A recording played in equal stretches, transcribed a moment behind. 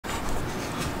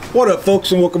What up,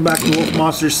 folks, and welcome back to Wolf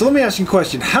Monsters. So let me ask you a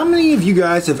question. How many of you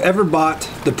guys have ever bought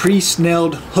the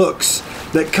pre-snelled hooks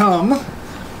that come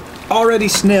already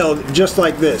snelled just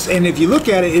like this? And if you look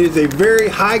at it, it is a very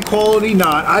high quality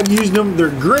knot. I've used them, they're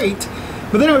great.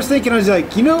 But then I was thinking, I was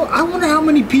like, you know, I wonder how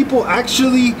many people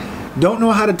actually don't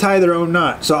know how to tie their own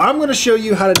knot. So I'm going to show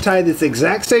you how to tie this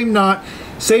exact same knot,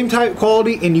 same type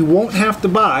quality, and you won't have to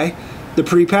buy the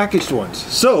pre-packaged ones.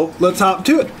 So let's hop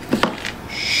to it.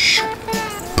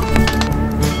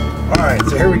 Alright,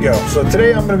 so here we go. So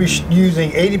today I'm going to be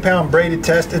using 80-pound braided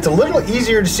test. It's a little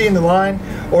easier to see in the line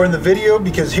or in the video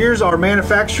because here's our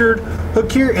manufactured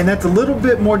hook here, and that's a little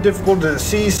bit more difficult to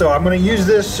see, so I'm going to use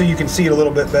this so you can see it a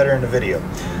little bit better in the video.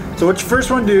 So what you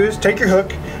first want to do is take your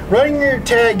hook, run your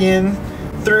tag in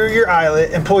through your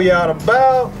eyelet, and pull you out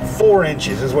about 4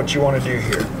 inches is what you want to do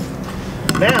here.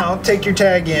 Now take your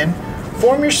tag in,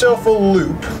 form yourself a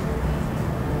loop,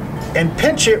 and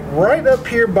pinch it right up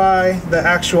here by the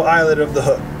actual eyelet of the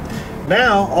hook.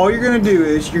 Now all you're going to do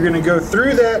is you're going to go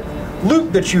through that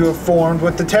loop that you have formed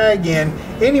with the tag in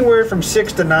anywhere from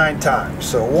 6 to 9 times.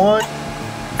 So 1,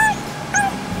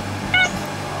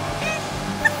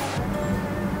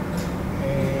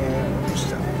 and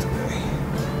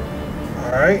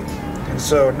alright, and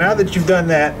so now that you've done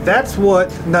that, that's what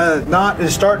the knot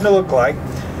is starting to look like.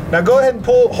 Now go ahead and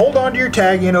hold on to your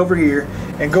tag in over here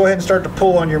and go ahead and start to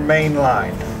pull on your main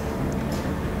line.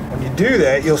 When you do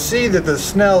that, you'll see that the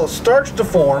snell starts to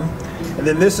form, and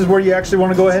then this is where you actually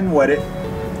want to go ahead and wet it.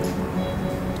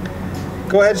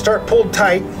 Go ahead and start pulled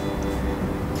tight,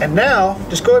 and now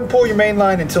just go ahead and pull your main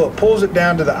line until it pulls it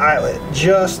down to the eyelet,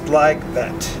 just like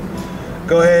that.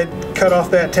 Go ahead, cut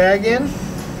off that tag in,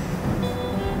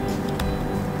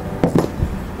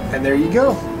 and there you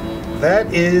go.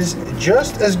 That is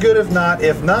just as good of knot,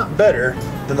 if not better,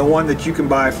 than the one that you can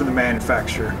buy from the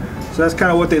manufacturer. So that's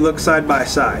kind of what they look side by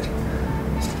side.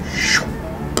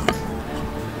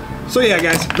 So yeah,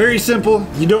 guys, very simple.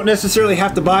 You don't necessarily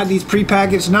have to buy these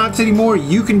pre-packaged knots anymore.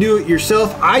 You can do it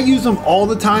yourself. I use them all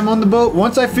the time on the boat.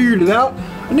 Once I figured it out,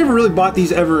 I never really bought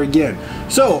these ever again.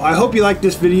 So I hope you liked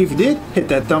this video. If you did, hit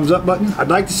that thumbs up button. I'd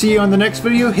like to see you on the next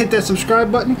video. Hit that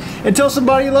subscribe button and tell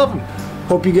somebody you love them.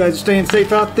 Hope you guys are staying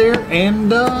safe out there,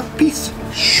 and peace.